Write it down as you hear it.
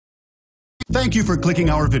Thank you for clicking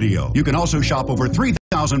our video. You can also shop over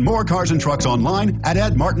 3,000 more cars and trucks online at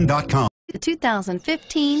edmartin.com. The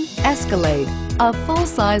 2015 Escalade. A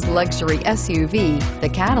full-size luxury SUV, the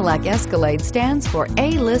Cadillac Escalade stands for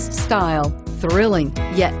A-list style. Thrilling,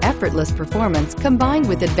 yet effortless performance combined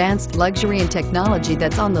with advanced luxury and technology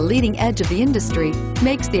that's on the leading edge of the industry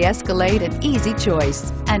makes the Escalade an easy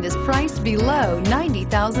choice and is priced below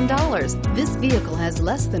 $90,000. This vehicle has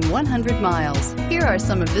less than 100 miles. Here are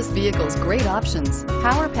some of this vehicle's great options: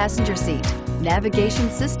 power passenger seat,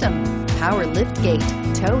 navigation system, power lift gate,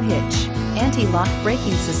 tow hitch, anti-lock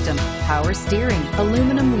braking system, power steering,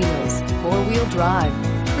 aluminum wheels, four-wheel drive,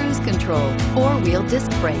 cruise control, four-wheel disc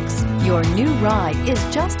brakes. Your new ride is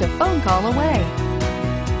just a phone call away.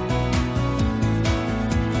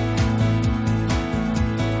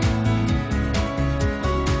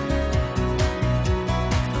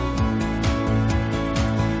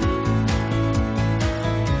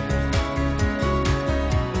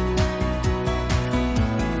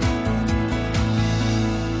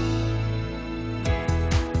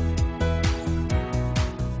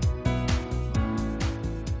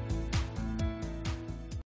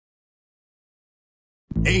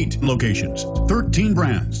 Eight locations, 13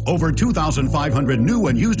 brands, over 2,500 new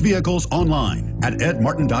and used vehicles online at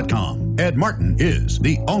edmartin.com. Ed Martin is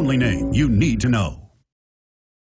the only name you need to know.